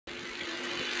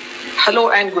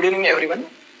Hello and good evening, everyone.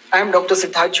 I am Dr.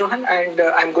 Siddharth Chouhan and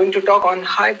I am going to talk on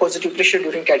high positive pressure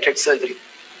during cataract surgery.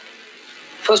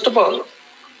 First of all,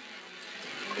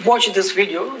 watch this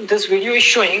video. This video is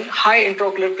showing high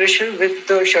intraocular pressure with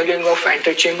the shadowing of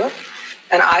anterior chamber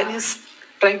and eye is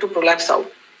trying to prolapse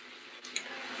out.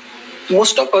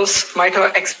 Most of us might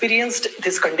have experienced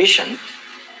this condition.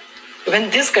 When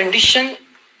this condition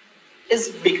is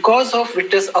because of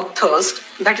vitreous upthrust,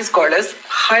 that is called as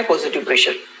high positive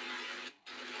pressure.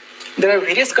 There are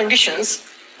various conditions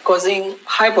causing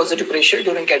high positive pressure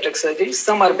during cataract surgery.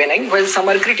 Some are benign while some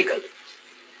are critical.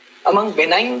 Among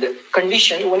benign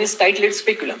condition, one is tight lid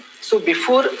speculum. So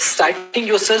before starting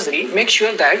your surgery, make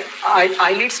sure that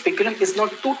eyelid speculum is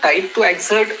not too tight to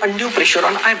exert undue pressure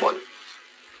on eyeball.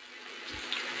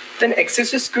 Then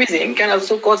excessive squeezing can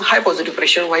also cause high positive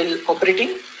pressure while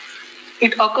operating.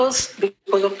 It occurs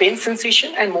because of pain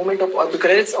sensation and movement of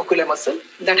orbicularis ocular muscle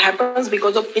that happens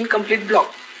because of incomplete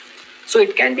block. So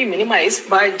it can be minimized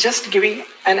by just giving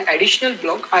an additional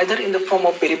block either in the form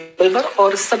of peribulbar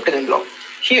or subterranean block.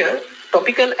 Here,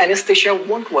 topical anesthesia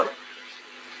won't work.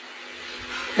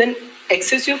 Then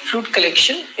excessive fluid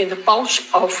collection in the pouch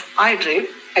of eye drape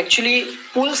actually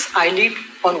pulls eyelid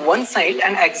on one side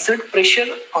and exert pressure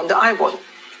on the eyeball.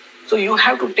 So you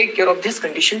have to take care of this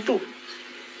condition too.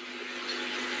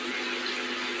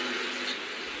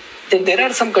 Then there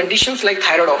are some conditions like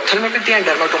thyroid ophthalmopathy and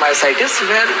dermatomyositis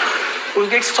where we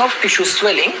get soft tissue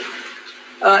swelling.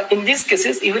 In these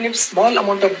cases, even if small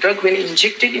amount of drug when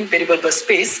injected in peribulbar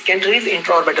space can raise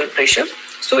intraorbital pressure.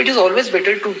 So it is always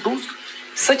better to do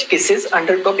such cases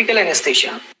under topical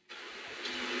anesthesia.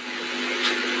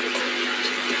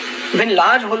 When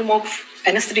large volume of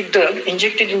anesthetic drug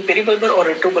injected in peribulbar or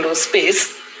retrobulbar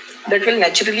space, that will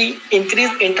naturally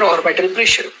increase intraorbital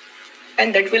pressure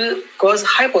and that will cause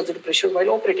high positive pressure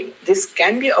while operating. This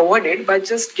can be avoided by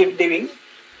just giving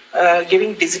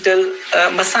digital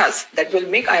massage that will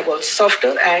make eyeballs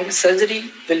softer and surgery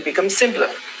will become simpler.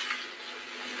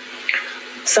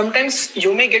 Sometimes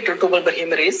you may get retrobulbar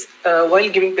hemorrhage while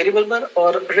giving peribulbar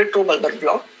or retrobulbar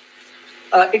block.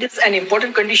 It is an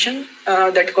important condition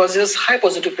that causes high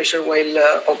positive pressure while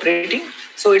operating.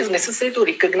 So it is necessary to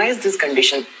recognize this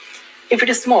condition. If it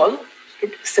is small,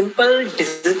 simple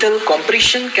digital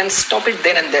compression can stop it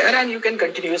then and there and you can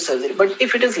continue your surgery. But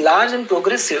if it is large and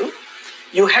progressive,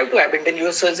 you have to abandon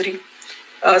your surgery.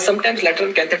 Sometimes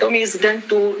lateral cathetomy is done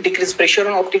to decrease pressure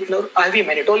on optic nerve. IV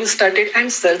mannitol is started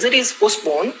and surgery is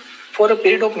postponed for a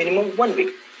period of minimum 1 week.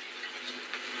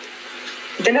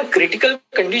 Then a critical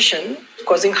condition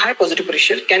causing high positive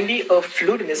pressure can be a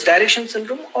fluid misdirection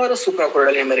syndrome or a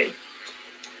suprachoroidal hemorrhage.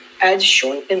 As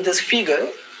shown in this figure,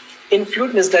 in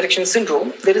fluid misdirection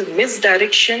syndrome, there is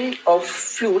misdirection of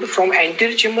fluid from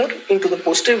anterior chamber into the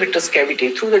posterior vitreous cavity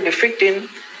through the defect in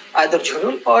either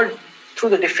journal or through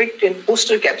the defect in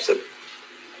posterior capsule.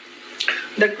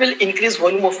 That will increase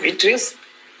volume of vitreous,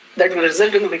 that will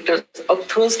result in vitreous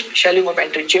upthrust, shallowing of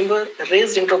anterior chamber,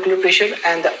 raised intraocular pressure,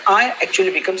 and the eye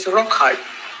actually becomes rock hard.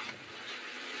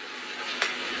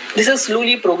 This is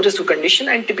slowly progressive condition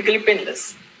and typically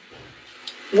painless.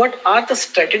 What are the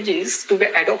strategies to be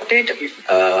adopted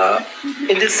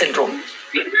in this syndrome?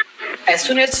 As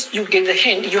soon as you get the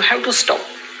hint, you have to stop.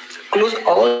 Close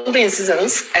all the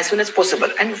incisions as soon as possible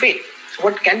and wait.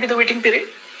 What can be the waiting period?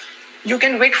 You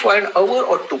can wait for an hour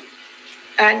or two.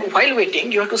 And while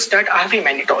waiting, you have to start IV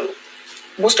mannitol.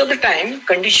 Most of the time,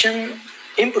 condition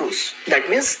improves. That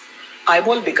means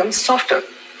eyeball becomes softer.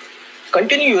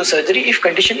 Continue your surgery if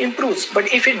condition improves.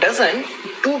 But if it doesn't,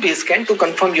 do B scan to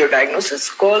confirm your diagnosis.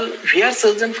 Call VR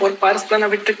surgeon for pars plana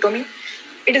vitrectomy.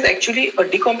 It is actually a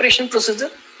decompression procedure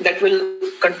that will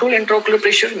control intraocular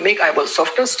pressure, make eyeball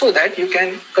softer so that you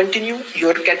can continue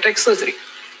your cataract surgery.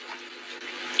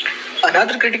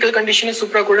 Another critical condition is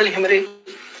suprachoroidal hemorrhage.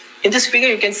 In this figure,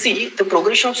 you can see the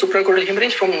progression of suprachoroidal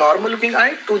hemorrhage from normal looking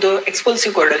eye to the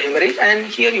expulsive choroidal hemorrhage. And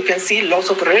here you can see loss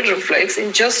of red reflex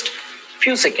in just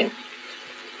few seconds.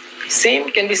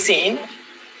 Same can be seen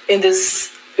in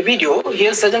this video.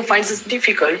 Here surgeon finds it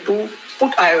difficult to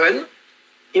put IOL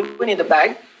even in the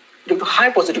bag due to high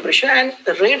positive pressure and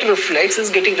the red reflex is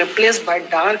getting replaced by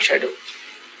dark shadow.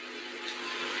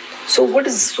 So what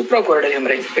is suprachoroidal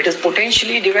hemorrhage? It is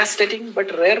potentially devastating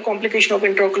but rare complication of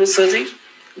intraocular surgery.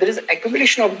 There is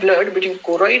accumulation of blood between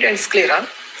choroid and sclera.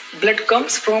 Blood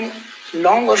comes from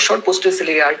long or short posterior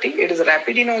ciliary artery. It is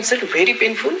rapid in onset, very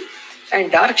painful,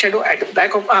 and dark shadow at the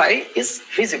back of eye is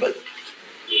visible.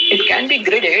 It can be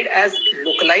graded as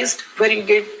localized, where you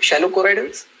get shallow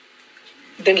choroidals,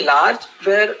 then large,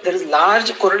 where there is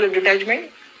large choroidal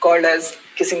detachment called as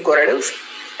kissing choroidals,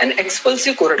 and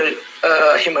expulsive choroidal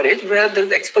hemorrhage, where there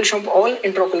is expulsion of all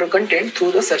intraocular content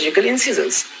through the surgical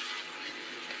incisions.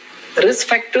 Risk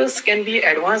factors can be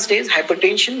advanced age,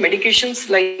 hypertension, medications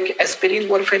like aspirin,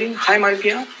 warfarin, high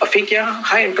myopia, aphakia,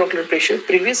 high intraocular pressure,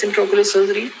 previous intraocular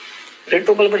surgery,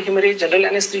 retrobulbar hemorrhage, general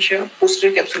anesthesia,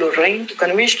 posterior capsular rind,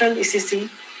 conventional ECC,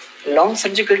 long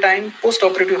surgical time,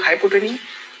 post-operative hypotony,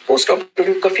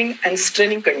 post-operative cuffing and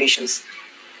straining conditions.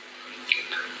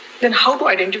 Then how to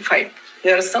identify?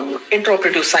 There are some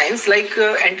intraoperative signs like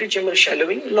antechamber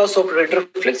shallowing, loss of red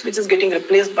reflex which is getting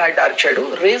replaced by dark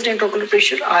shadow, raised intraocular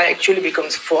pressure, eye actually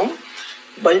becomes firm,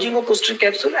 bulging of posterior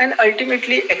capsule and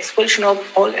ultimately expulsion of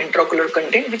all intraocular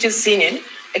content which is seen in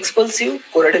expulsive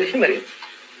choroidal hemorrhage.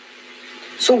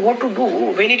 So what to do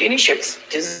when it initiates?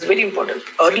 This is very important.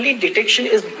 Early detection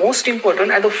is most important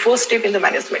at the first step in the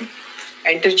management.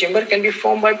 Anterior chamber can be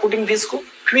formed by putting visco.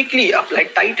 Quickly apply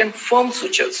tight and firm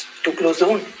sutures to close the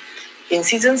wound.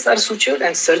 Incisions are sutured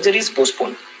and surgery is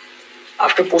postponed.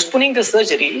 After postponing the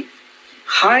surgery,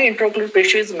 high intraocular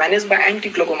pressure is managed by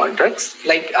anti-glaucoma drugs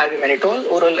like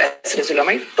ivermectin, oral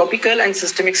acetazolamide. Topical and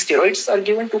systemic steroids are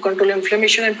given to control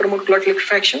inflammation and promote clot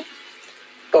liquefaction.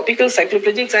 Topical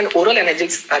cycloplegics and oral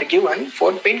analgesics are given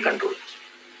for pain control.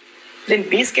 Then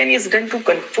B scan is done to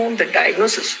confirm the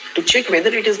diagnosis, to check whether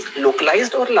it is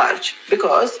localized or large,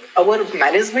 because our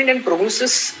management and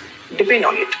prognosis depend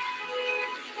on it.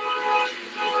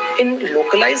 In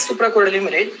localized suprachoroidal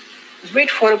hemorrhage, wait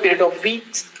for a period of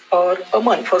weeks or a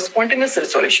month for spontaneous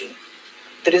resolution.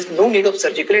 There is no need of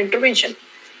surgical intervention,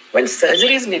 while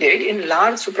surgery is needed in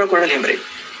large suprachoroidal hemorrhage.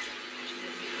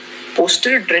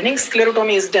 Posterior draining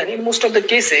sclerotomy is done in most of the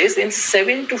cases in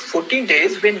 7 to 14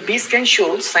 days when B scan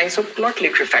shows signs of clot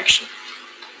liquefaction.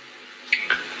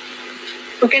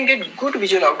 You can get good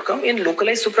visual outcome in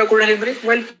localized suprachoroidal hemorrhage,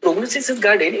 while prognosis is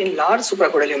guarded in large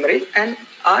suprachoroidal hemorrhage and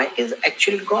eye is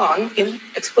actually gone in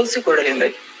expulsive choroidal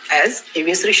hemorrhage as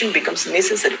evisceration becomes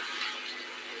necessary.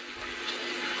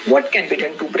 What can be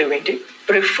done to prevent it?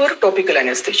 Prefer topical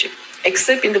anesthesia,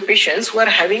 except in the patients who are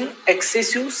having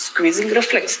excessive squeezing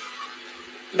reflex.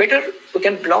 Better we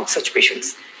can block such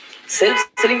patients.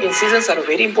 Self-sealing incisions are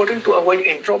very important to avoid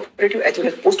intraoperative as well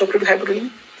as post-operative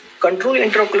hypotony. Control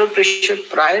intraocular pressure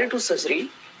prior to surgery.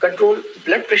 Control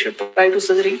blood pressure prior to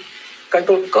surgery.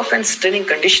 Control cough and straining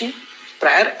condition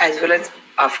prior as well as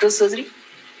after surgery.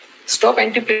 Stop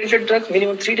antiplatelet drug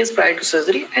minimum 3 days prior to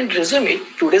surgery and resume it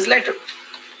 2 days later.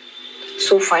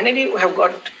 So finally, we have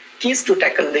got keys to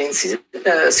tackle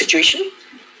the situation.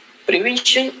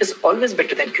 Prevention is always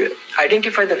better than cure.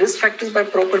 Identify the risk factors by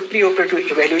proper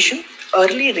preoperative evaluation.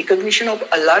 Early recognition of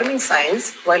alarming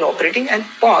signs while operating and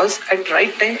pause at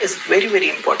right time is very, very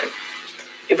important.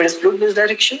 If it is fluid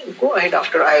misdirection, go ahead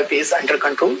after IOP is under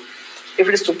control. If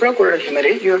it is suprachoroidal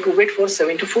hemorrhage, you have to wait for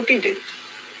 7 to 14 days.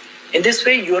 In this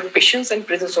way, your patience and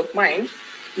presence of mind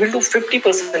will do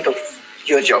 50% of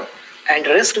your job and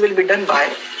rest will be done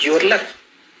by your luck.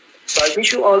 So I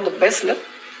wish you all the best luck.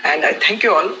 And I thank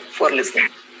you all for listening.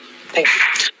 Thank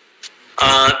you.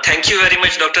 Thank you very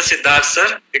much, Dr. Siddharth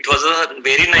sir. It was a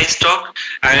very nice talk,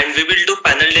 and we will do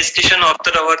panel discussion after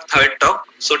our third talk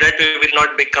so that we will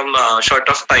not become short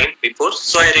of time before.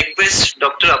 So I request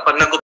Dr. Aparna